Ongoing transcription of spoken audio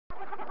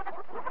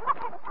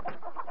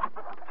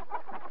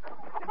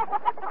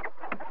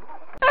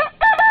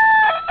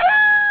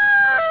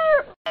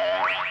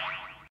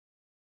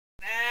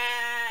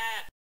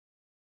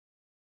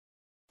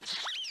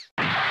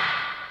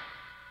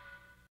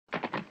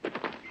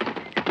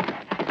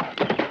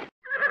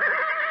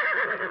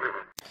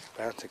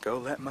to go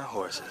let my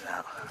horses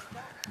out.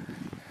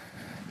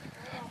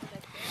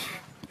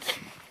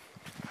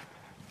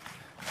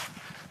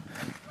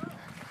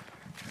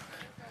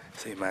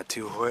 See my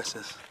 2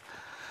 horses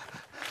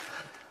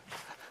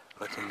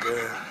looking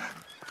good.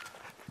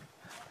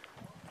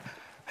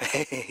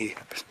 Hey,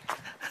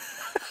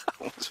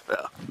 almost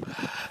fell.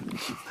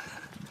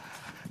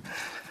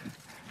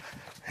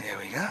 Here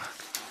we go.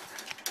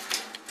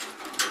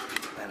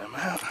 Let them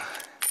out.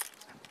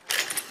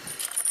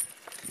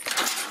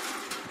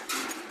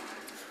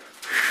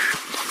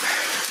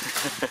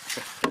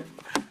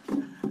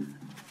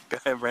 Go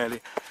ahead,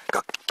 Brandy.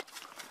 Go.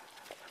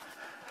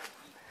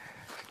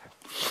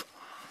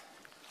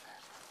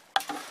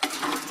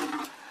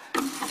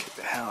 Get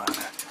the hell out of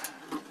it.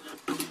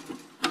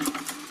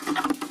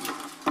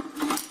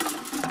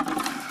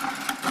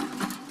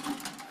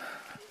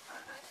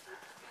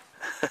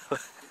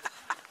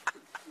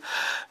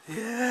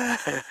 Yeah.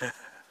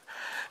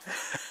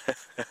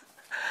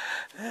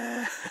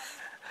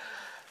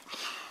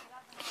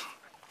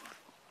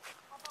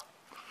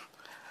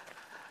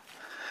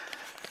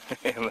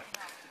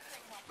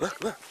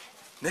 Look, look.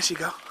 There she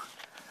go.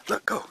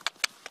 Look, go.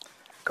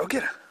 Go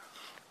get her.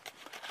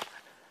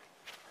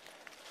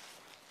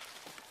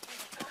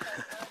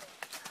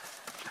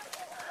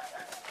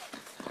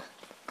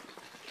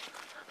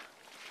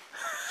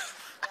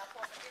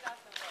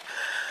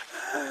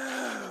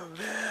 Oh,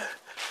 man.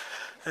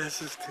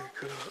 This is too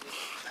cool.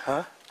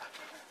 Huh?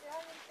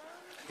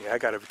 Yeah, I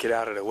gotta get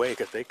out of the way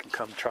because they can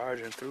come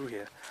charging through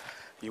here.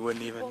 You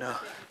wouldn't even know.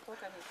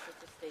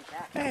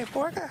 Hey,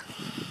 Porca.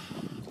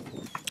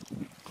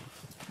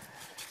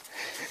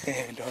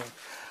 And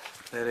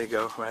there they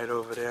go, right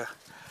over there.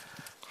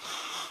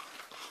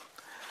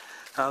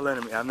 I'll let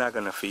him. I'm not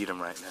gonna feed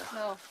him right now.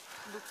 No,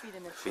 we'll feed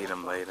him. Feed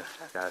him later.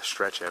 Gotta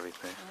stretch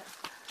everything.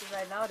 Yeah.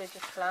 Right now they're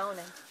just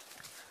clowning.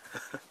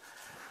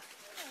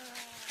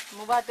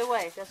 Move out the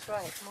way. That's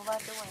right. Move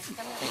out the way.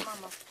 Come here,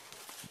 Mama.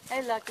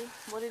 Hey, Lucky.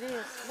 What it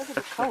is? Look at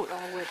the coat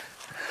on with.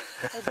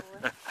 Hey, boy.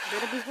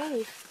 Better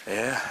behave.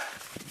 Yeah.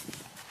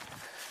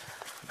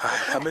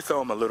 I'm gonna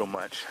throw him a little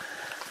much.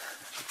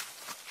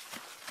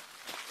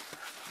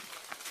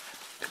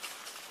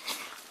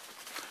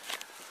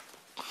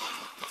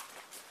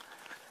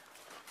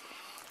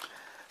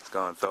 It's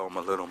gonna throw him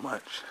a little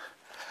much.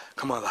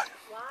 Come on, Lucky.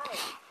 Why?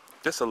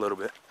 Just a little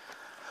bit.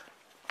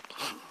 Get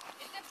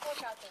that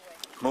pork out the way.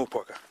 Move,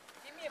 Porca.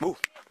 Move.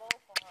 Bowl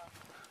for her.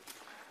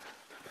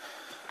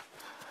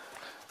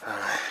 All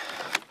right.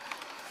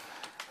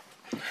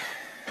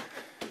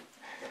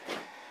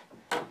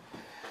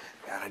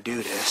 Gotta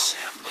do this.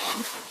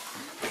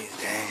 These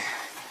dang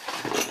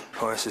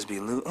horses be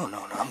loose. Oh,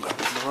 no, I'm gonna get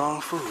the wrong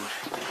food.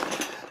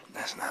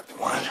 That's not the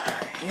one.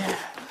 Yeah.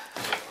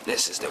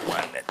 This is the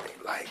one that they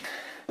like.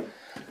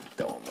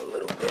 Throw them a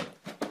little bit.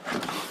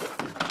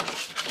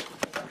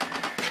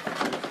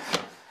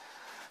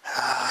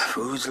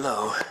 Food's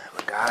low,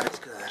 but God is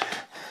good.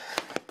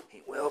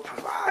 He will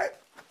provide.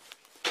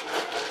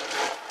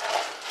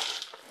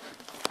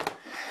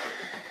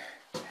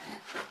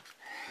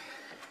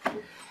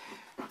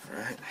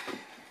 Right.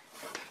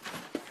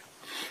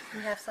 You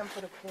have some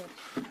for the pork.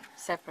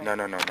 Separate. No.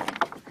 There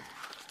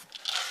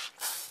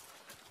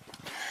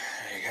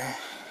you go.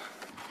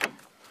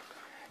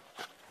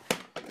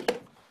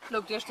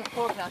 Look, there's the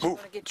pork now. She's going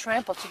to get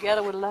trampled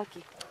together with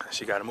Lucky.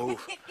 She gotta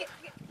move. Why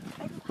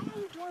are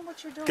you doing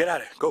what you're doing? Get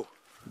out of here. Go.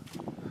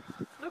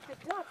 Look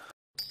at that.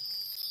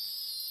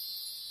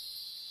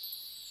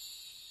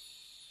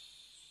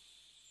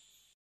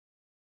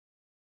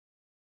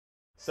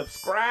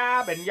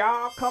 Subscribe and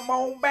y'all come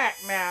on back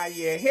now,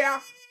 you hear?